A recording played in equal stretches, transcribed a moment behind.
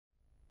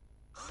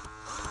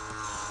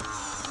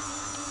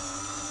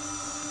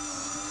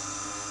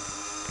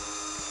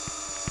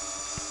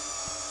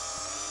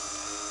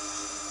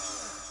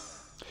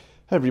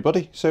Hey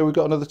everybody, so we've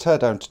got another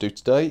teardown to do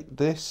today.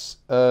 This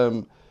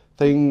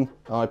thing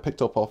I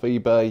picked up off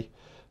eBay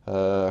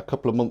a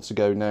couple of months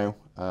ago now.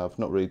 I've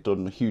not really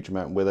done a huge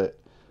amount with it,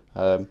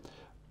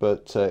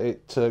 but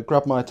it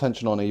grabbed my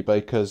attention on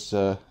eBay because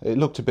it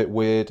looked a bit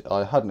weird.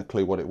 I hadn't a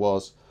clue what it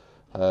was,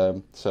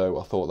 so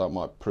I thought that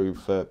might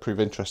prove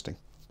interesting.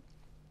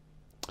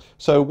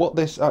 So what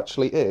this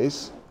actually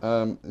is,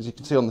 as you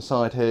can see on the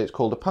side here, it's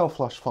called a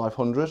Palflash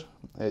 500.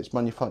 It's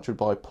manufactured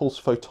by Pulse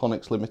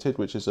Photonics Limited,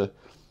 which is a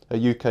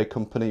UK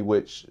company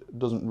which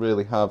doesn't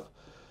really have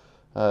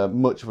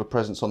much of a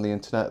presence on the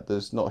internet.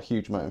 There's not a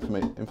huge amount of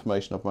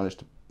information I've managed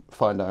to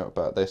find out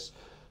about this,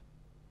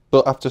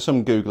 but after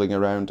some googling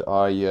around,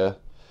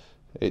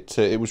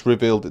 it was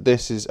revealed that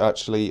this is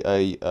actually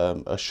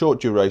a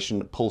short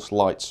duration pulse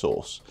light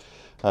source.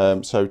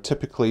 So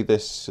typically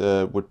this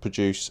would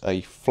produce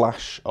a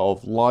flash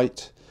of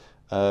light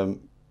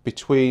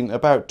between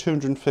about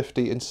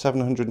 250 and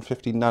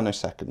 750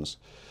 nanoseconds.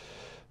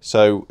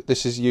 So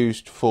this is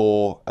used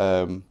for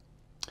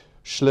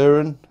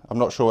schlieren, I'm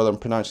not sure whether I'm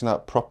pronouncing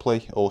that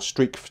properly, or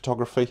streak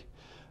photography,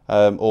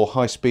 or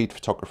high-speed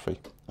photography.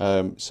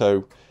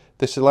 So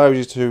this allows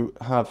you to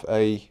have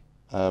a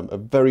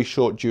very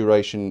short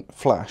duration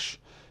flash,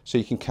 so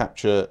you can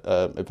capture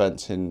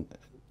events in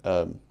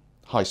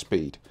high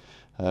speed.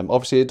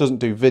 Obviously it doesn't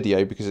do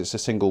video because it's a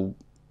single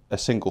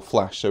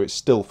flash, so it's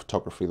still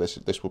photography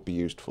this would be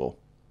used for.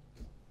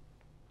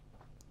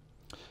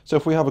 So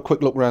if we have a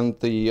quick look around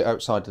the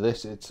outside of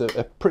this, it's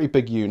a pretty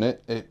big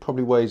unit. It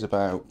probably weighs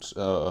about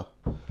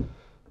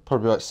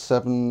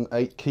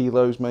 7-8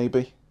 kilos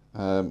maybe.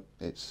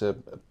 It's a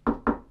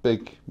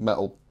big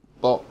metal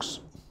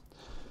box.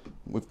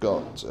 We've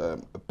got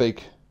a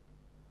big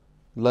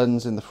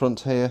lens in the front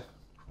here,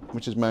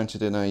 which is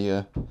mounted in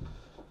a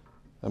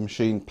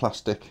machined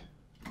plastic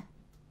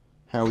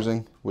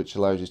housing, which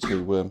allows you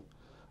to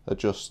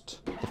adjust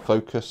the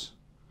focus.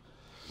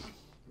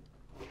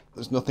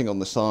 There's nothing on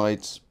the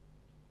sides,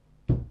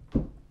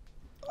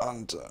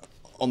 and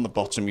on the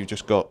bottom you've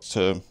just got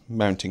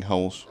mounting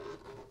holes.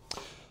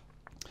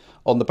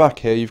 On the back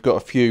here you've got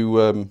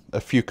a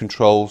few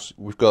controls.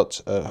 We've got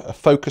a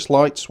focus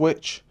light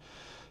switch,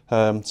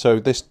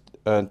 so this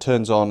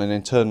turns on an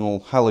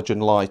internal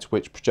halogen light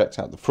which projects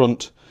out the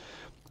front,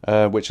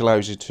 which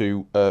allows you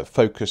to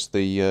focus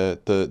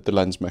the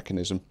lens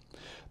mechanism.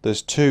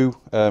 There's two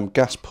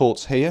gas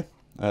ports here.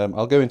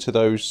 I'll go into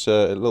those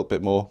a little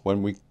bit more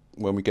when we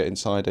get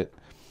inside it.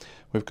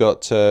 We've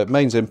got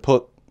mains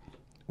input,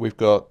 we've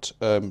got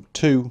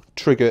two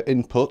trigger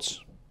inputs,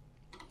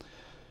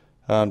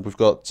 and we've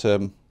got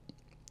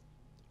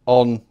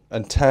on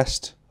and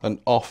test and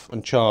off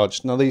and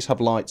charge. Now these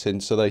have lights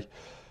in, so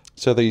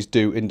these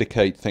do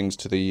indicate things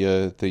to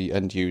the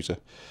end user.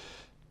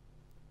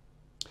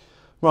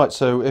 Right,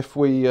 so if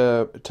we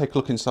take a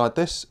look inside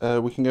this,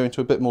 we can go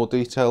into a bit more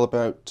detail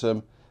about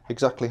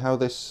exactly how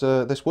this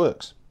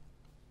works.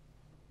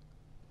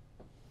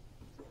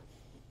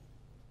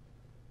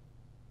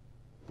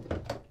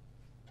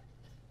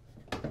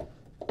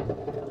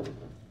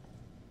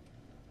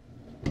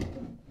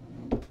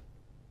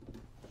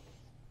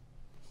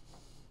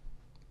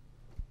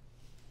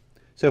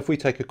 So if we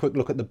take a quick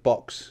look at the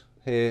box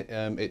here,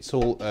 it's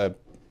all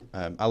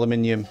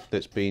aluminium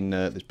that's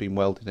been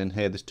welded in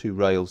here. There's two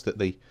rails that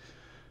the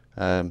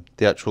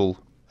actual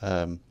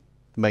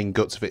main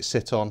guts of it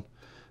sit on.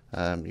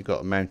 You've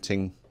got a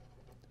mounting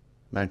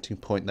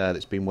point there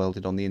that's been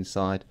welded on the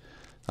inside,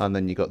 and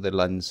then you've got the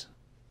lens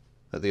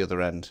at the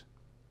other end.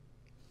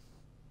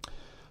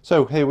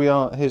 So here we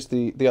are. Here's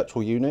the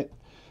actual unit.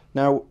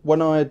 Now,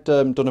 when I had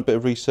done a bit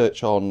of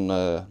research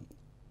on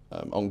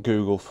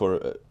Google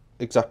for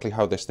exactly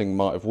how this thing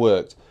might have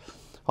worked,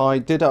 I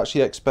did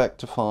actually expect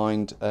to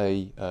find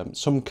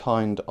some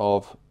kind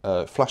of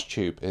flash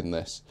tube in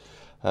this,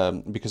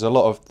 because a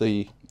lot of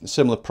the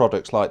similar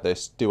products like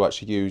this do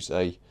actually use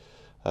a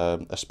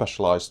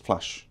specialised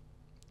flash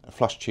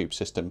tube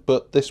system,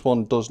 but this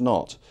one does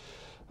not.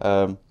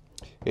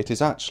 It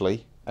is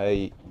actually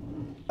a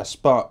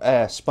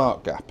air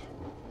spark gap.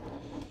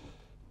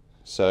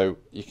 So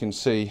you can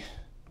see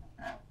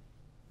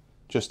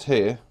just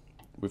here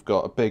we've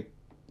got a big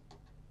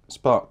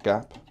spark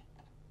gap,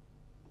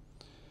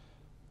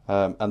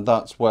 and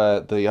that's where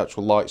the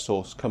actual light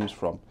source comes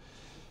from.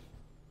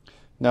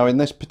 Now in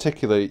this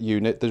particular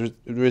unit there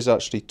is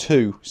actually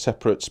two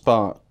separate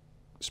spark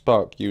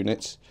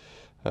units,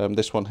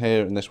 this one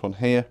here and this one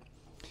here,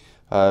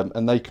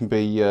 and they can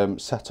be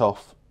set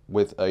off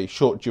with a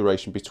short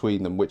duration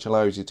between them, which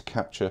allows you to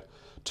capture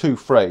 2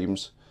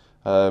 frames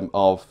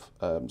of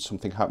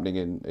something happening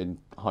in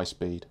high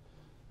speed.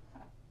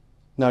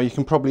 Now you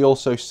can probably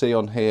also see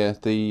on here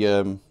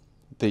the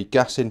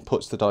gas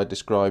inputs that I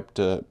described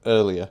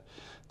earlier.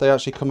 They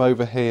actually come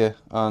over here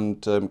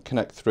and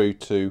connect through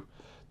to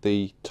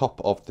the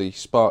top of the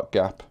spark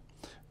gap,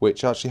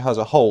 which actually has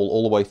a hole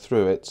all the way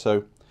through it.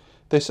 So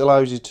this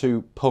allows you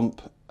to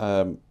pump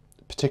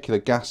particular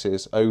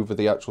gases over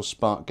the actual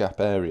spark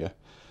gap area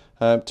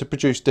to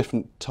produce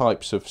different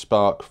types of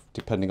spark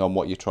depending on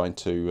what you're trying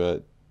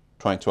to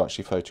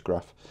actually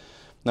photograph.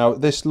 Now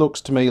this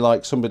looks to me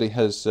like somebody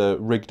has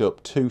rigged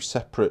up two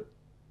separate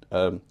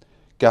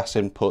gas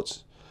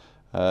inputs,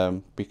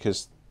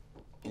 because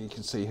you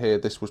can see here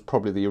this was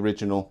probably the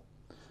original.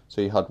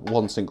 So you had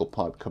one single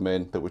pipe come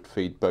in that would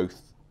feed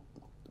both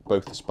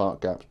the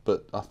spark gaps,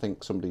 but I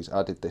think somebody's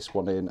added this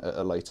one in at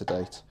a later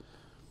date,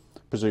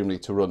 presumably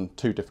to run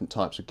two different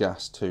types of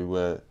gas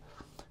to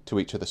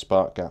each of the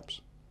spark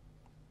gaps.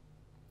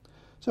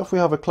 So if we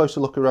have a closer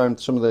look around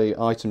some of the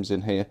items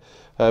in here,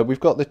 we've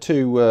got the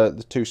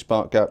two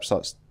spark gaps.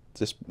 That's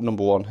this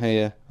number one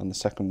here, and the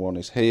second one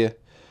is here.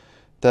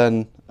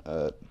 Then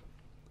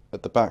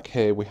at the back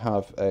here we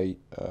have a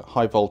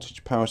high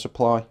voltage power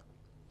supply.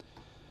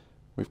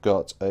 We've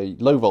got a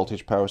low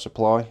voltage power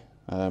supply.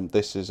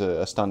 This is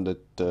a standard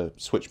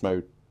switch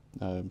mode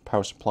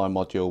power supply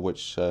module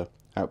which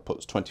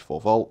outputs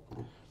 24 volt.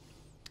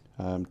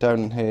 Down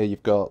in here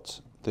you've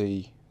got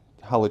the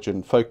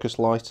halogen focus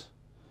light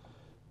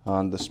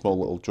and the small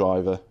little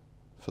driver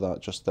for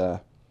that just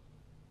there.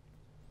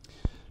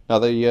 Now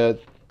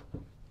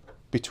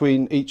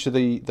between each of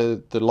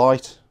the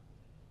light,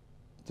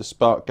 the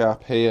spark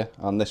gap here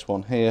and this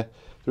one here,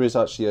 there is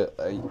actually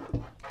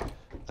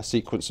a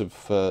sequence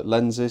of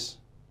lenses,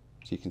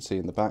 as you can see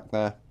in the back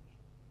there,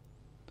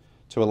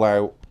 to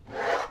allow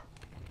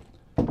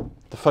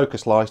the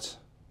focus light,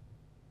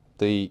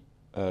 the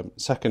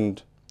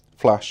second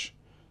flash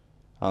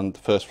and the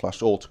first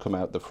flash all to come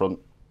out the front.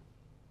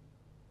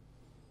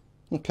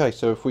 Okay,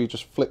 so if we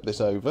just flip this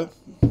over,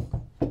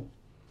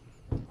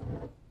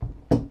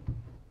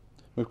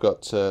 we've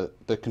got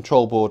the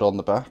control board on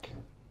the back,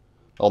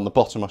 on the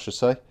bottom I should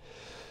say.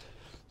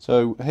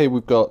 So here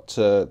we've got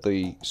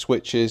the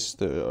switches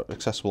that are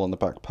accessible on the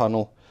back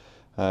panel.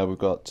 We've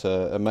got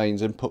a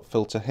mains input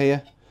filter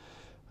here.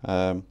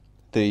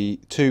 The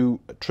two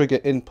trigger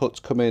inputs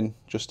come in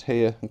just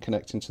here and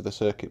connect into the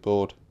circuit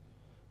board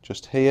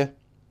just here.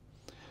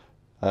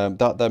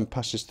 That then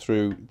passes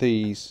through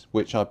these,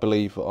 which I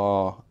believe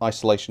are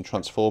isolation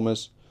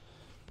transformers,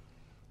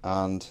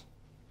 and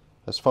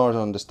as far as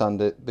I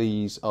understand it,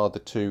 these are the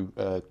two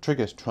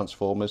trigger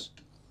transformers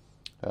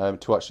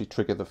to actually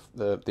trigger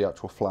the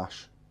actual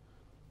flash.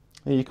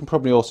 And you can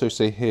probably also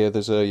see here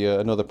there's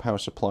another power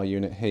supply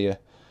unit here.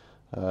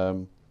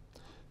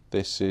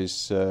 This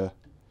is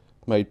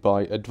made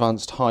by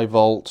Advanced High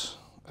Volt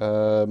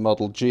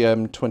model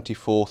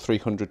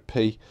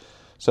GM24300P.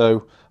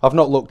 So I've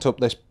not looked up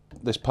this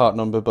part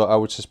number, but I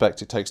would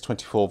suspect it takes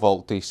 24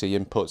 volt DC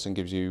inputs and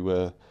gives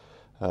you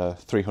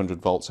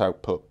 300 volts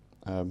output,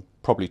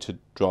 probably to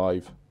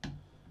drive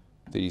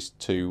these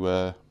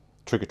two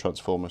trigger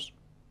transformers.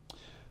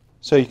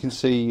 So you can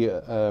see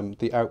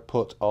the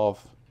output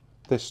of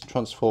this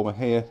transformer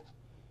here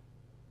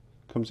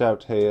comes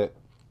out here,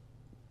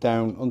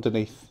 down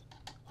underneath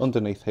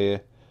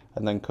here,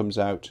 and then comes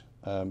out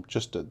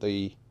just at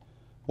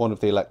one of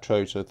the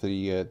electrodes of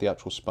the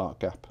actual spark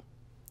gap.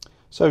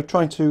 So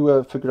trying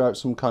to figure out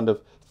some kind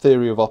of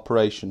theory of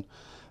operation.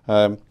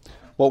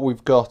 What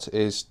we've got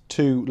is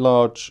two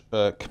large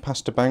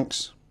capacitor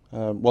banks,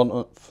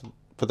 one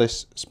for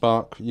this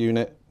spark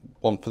unit,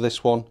 one for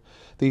this one.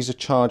 These are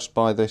charged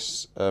by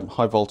this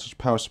high voltage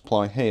power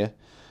supply here.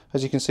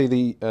 As you can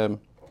see, you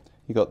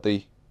got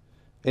the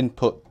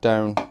input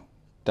down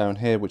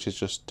here, which is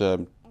just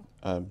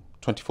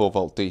 24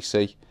 volt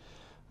DC,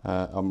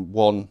 and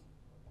one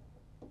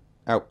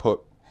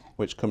output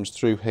which comes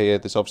through here.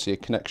 There's obviously a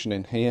connection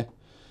in here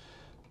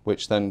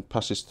which then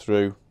passes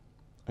through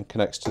and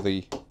connects to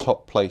the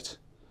top plate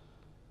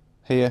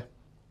here,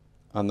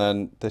 and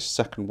then this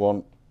second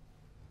one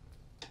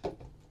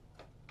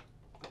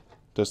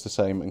does the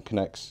same and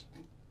connects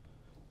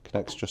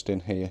just in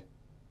here.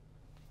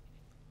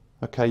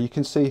 Okay, you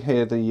can see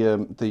here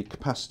the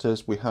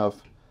capacitors. We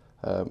have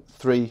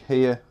 3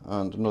 here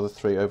and another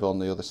 3 over on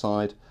the other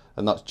side,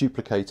 and that's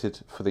duplicated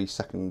for the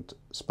second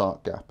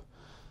spark gap.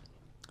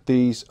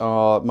 These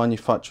are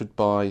manufactured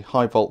by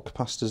High Volt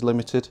Capacitors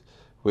Limited,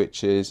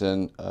 which is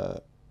an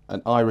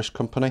Irish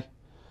company.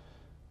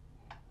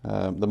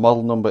 The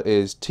model number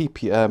is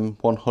TPM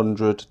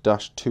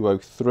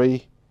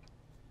 100-203.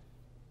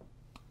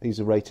 These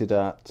are rated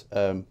at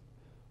 0.02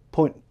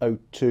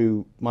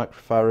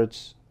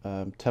 microfarads,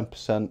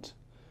 10%,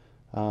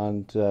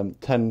 and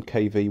 10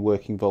 kV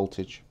working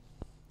voltage.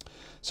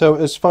 So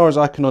as far as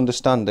I can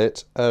understand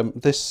it,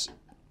 this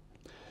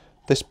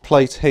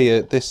plate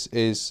here, this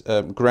is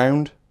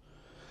ground.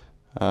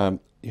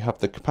 You have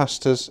the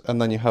capacitors,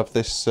 and then you have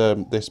this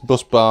this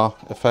bus bar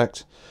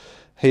effect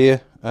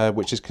here,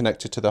 which is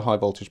connected to the high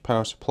voltage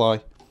power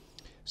supply.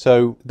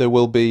 So there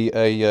will be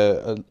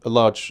a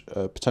large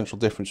potential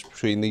difference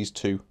between these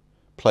two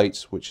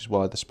plates, which is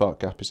why the spark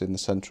gap is in the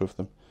centre of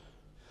them.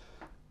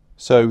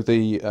 So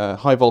the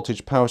high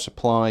voltage power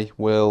supply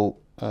will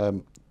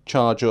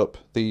charge up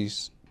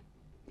these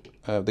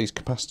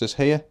capacitors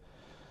here,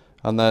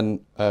 and then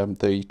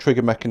the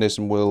trigger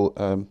mechanism will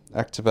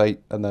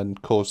activate and then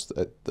cause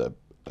the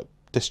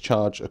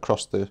discharge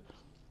across the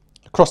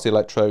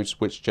electrodes,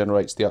 which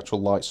generates the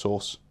actual light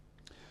source.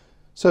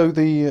 So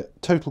the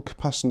total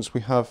capacitance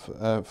we have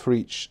for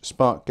each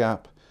spark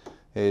gap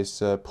is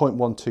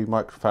 0.12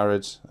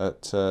 microfarads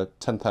at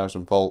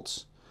 10,000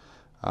 volts,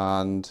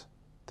 and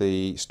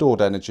the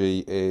stored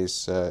energy is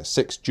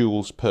 6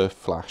 joules per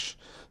flash.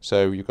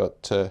 So you've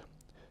got a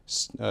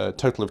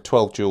total of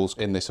 12 joules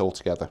in this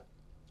altogether.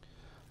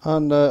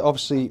 And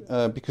obviously,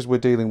 because we're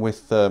dealing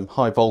with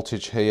high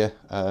voltage here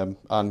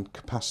and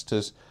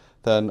capacitors,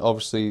 then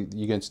obviously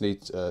you're going to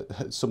need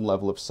some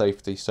level of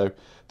safety. So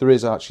there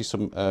is actually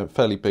some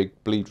fairly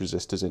big bleed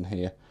resistors in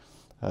here,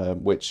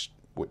 which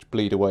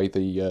bleed away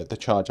the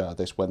charge out of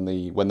this when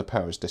the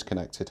power is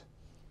disconnected.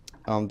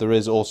 And there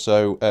is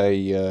also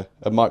a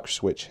micro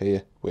switch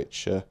here,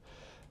 which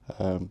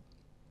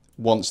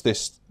once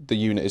the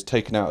unit is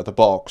taken out of the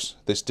box,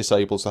 this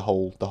disables the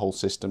whole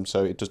system,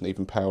 so it doesn't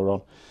even power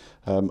on.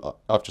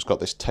 I've just got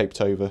this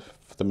taped over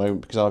for the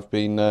moment because I've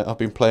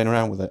been playing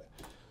around with it.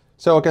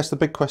 So I guess the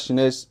big question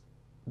is,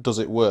 does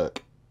it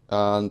work?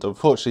 And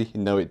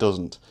unfortunately, no, it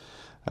doesn't.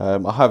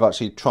 I have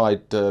actually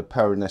tried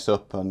powering this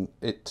up, and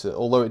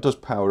although it does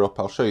power up,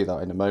 I'll show you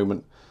that in a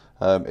moment,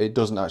 it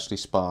doesn't actually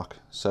spark.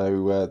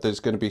 So there's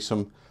going to be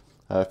some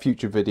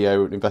future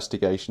video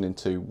investigation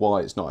into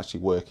why it's not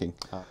actually working.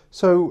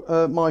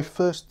 So my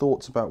first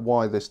thoughts about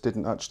why this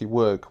didn't actually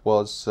work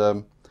was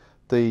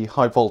the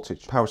high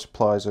voltage. Power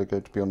supplies are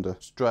going to be under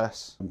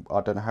stress. I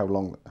don't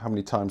know how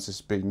many times this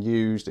has been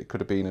used. It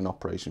could have been in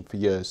operation for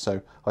years.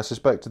 So I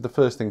suspected the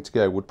first thing to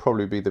go would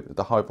probably be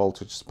the high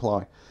voltage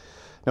supply.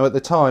 Now at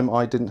the time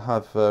I didn't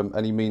have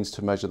any means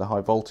to measure the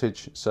high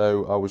voltage,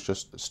 so I was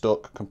just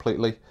stuck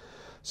completely.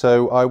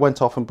 So I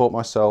went off and bought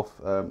myself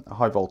a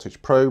high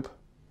voltage probe.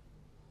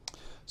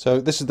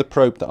 So this is the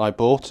probe that I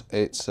bought.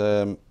 It's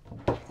a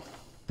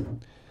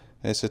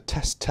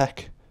Test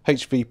Tech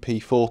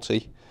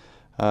HVP40.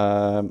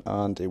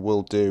 And it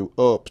will do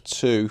up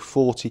to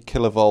 40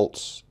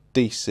 kilovolts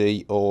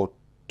DC or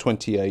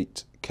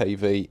 28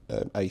 kV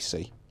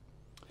AC.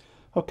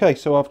 Okay,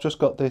 so I've just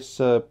got this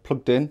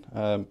plugged in,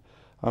 and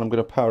I'm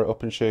going to power it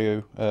up and show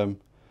you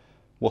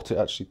what it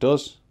actually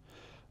does.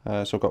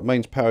 So I've got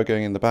mains power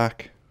going in the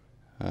back.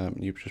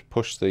 You just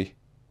push the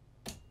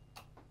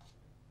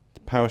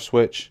power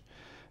switch.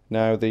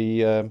 Now as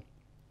I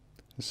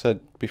said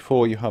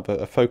before, you have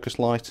a focus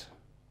light,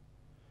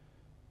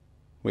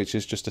 which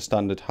is just a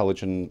standard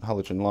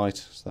halogen light,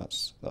 so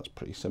that's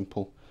pretty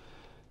simple.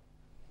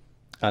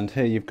 And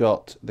here you've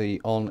got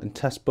the on and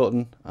test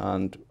button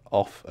and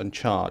off and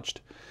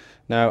charged.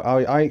 Now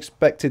I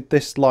expected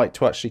this light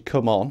to actually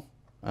come on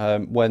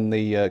when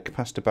the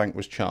capacitor bank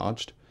was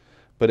charged,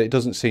 but it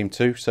doesn't seem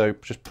to, so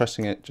just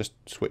pressing it just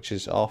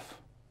switches off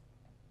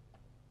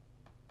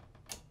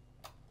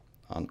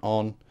and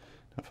on.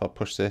 If I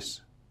push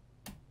this,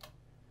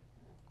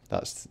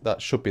 that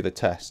should be the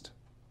test,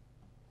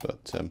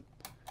 but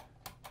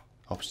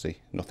obviously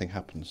nothing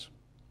happens.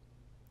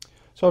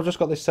 So I've just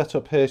got this set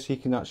up here so you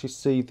can actually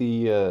see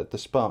the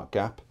spark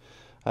gap.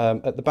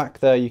 At the back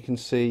there you can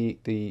see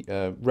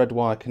the red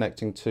wire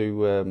connecting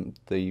to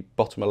the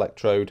bottom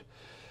electrode,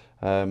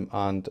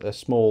 and a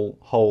small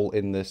hole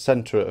in the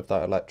centre of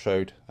that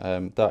electrode.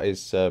 That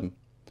is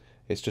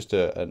it's just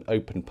an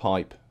open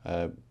pipe.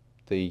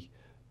 The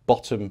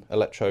bottom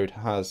electrode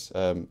has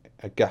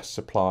a gas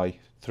supply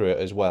through it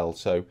as well,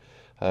 so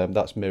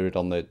that's mirrored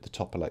on the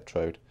top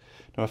electrode.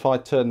 Now if I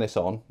turn this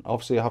on,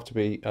 obviously I have to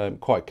be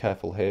quite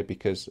careful here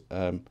because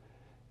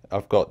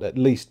I've got at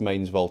least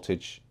mains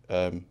voltage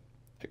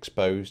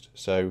exposed,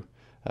 so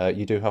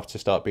you do have to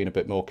start being a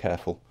bit more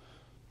careful.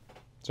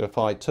 So if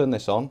I turn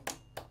this on,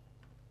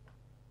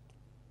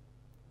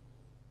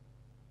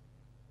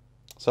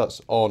 so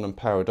that's on and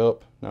powered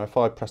up. Now if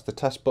I press the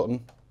test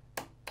button,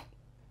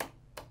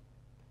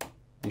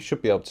 you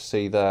should be able to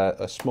see there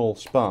a small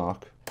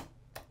spark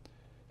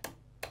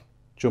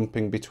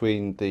jumping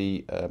between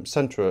the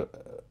centre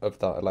of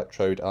that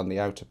electrode and the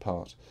outer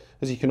part.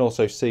 As you can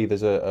also see,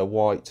 there's a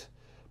white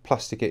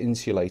plastic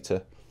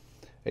insulator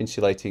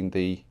insulating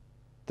the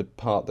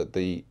part that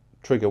the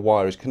trigger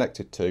wire is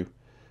connected to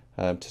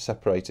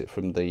separate it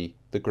from the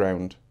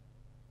ground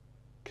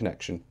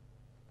connection.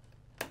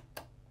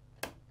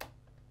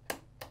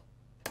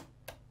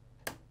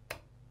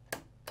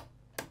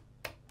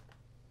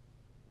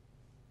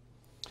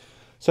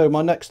 So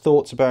my next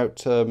thoughts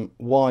about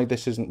why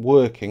this isn't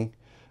working,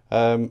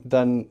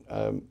 then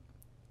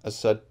as I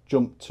said,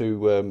 jump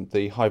to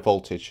the high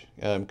voltage,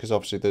 because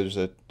obviously there's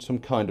some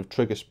kind of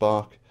trigger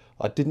spark.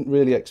 I didn't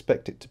really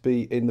expect it to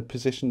be in the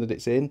position that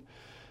it's in,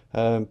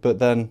 but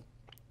then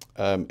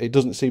it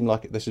doesn't seem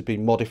like this has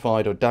been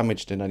modified or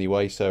damaged in any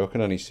way, so I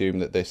can only assume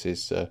that this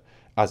is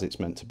as it's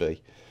meant to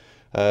be.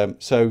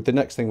 So the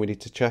next thing we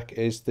need to check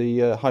is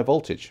the high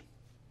voltage.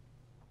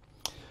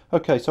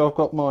 Okay, so I've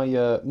got my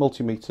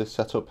multimeter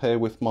set up here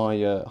with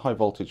my high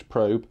voltage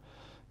probe.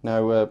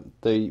 Now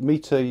the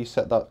meter, you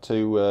set that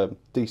to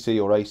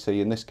DC or AC.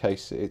 In this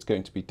case it's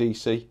going to be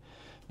DC.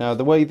 Now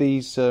the way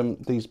these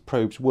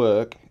probes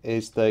work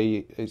is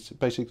it's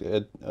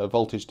basically a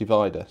voltage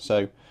divider.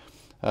 So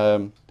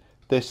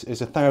this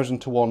is a 1000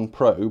 to 1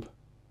 probe.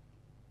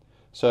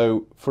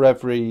 So for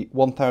every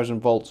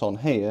 1000 volts on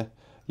here,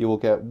 you will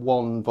get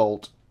 1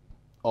 volt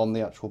on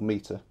the actual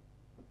meter.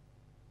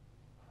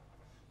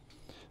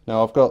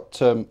 Now I've got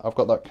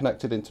that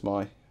connected into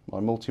my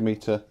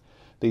multimeter.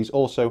 These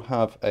also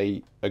have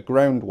a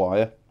ground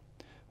wire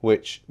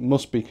which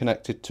must be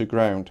connected to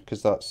ground,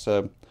 because that's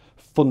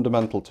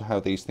fundamental to how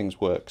these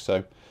things work.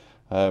 So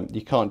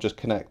you can't just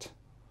connect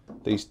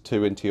these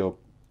two into your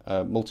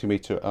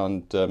multimeter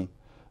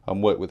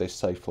and work with this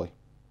safely.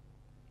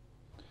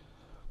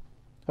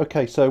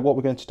 Okay, so what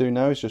we're going to do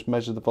now is just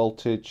measure the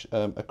voltage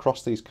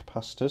across these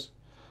capacitors,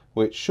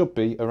 which should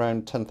be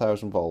around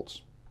 10,000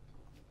 volts.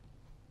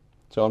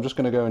 So I'm just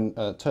going to go and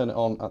turn it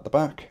on at the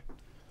back.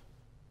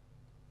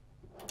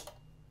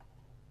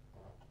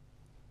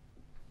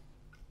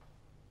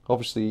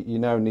 Obviously you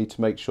now need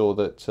to make sure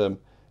that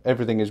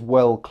everything is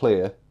well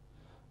clear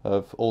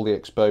of all the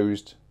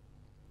exposed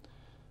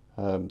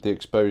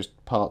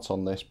parts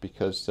on this,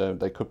 because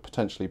they could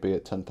potentially be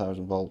at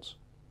 10,000 volts.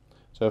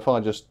 So if I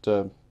just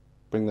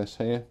bring this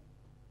here,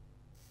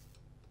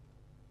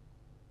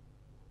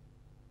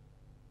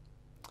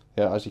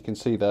 yeah, as you can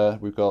see there,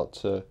 we've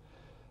got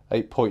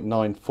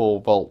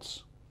 8.94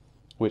 volts,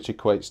 which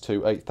equates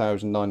to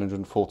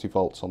 8,940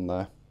 volts on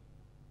there.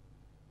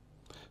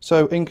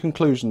 So in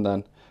conclusion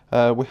then,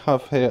 we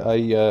have here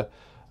a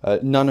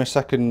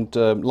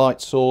nanosecond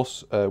light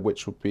source,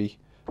 which would be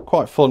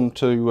quite fun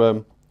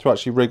to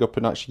actually rig up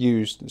and actually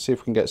use and see if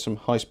we can get some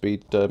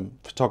high-speed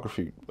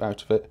photography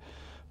out of it.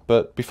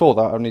 But before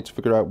that, I need to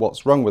figure out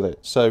what's wrong with it.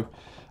 So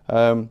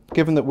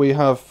given that we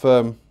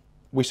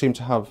seem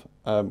to have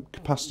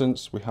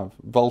capacitance, we have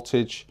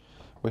voltage,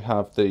 we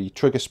have the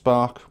trigger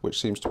spark, which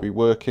seems to be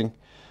working,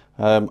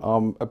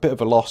 I'm a bit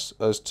of a loss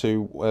as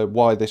to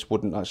why this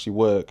wouldn't actually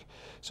work.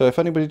 So if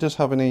anybody does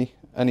have any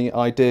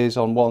ideas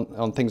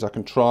on things I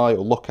can try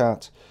or look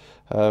at,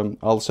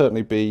 I'll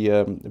certainly be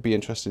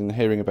interested in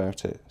hearing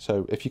about it.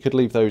 So if you could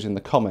leave those in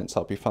the comments,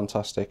 that'd be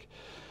fantastic.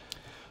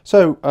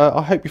 So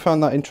I hope you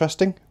found that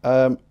interesting.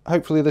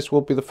 Hopefully this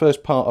will be the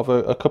first part of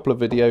a couple of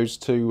videos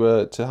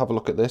to have a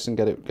look at this and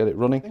get it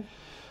running.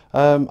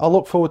 I'll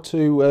look forward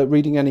to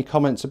reading any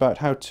comments about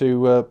how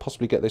to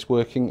possibly get this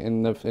working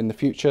in the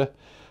future.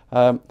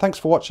 Thanks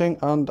for watching,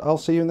 and I'll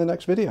see you in the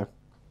next video.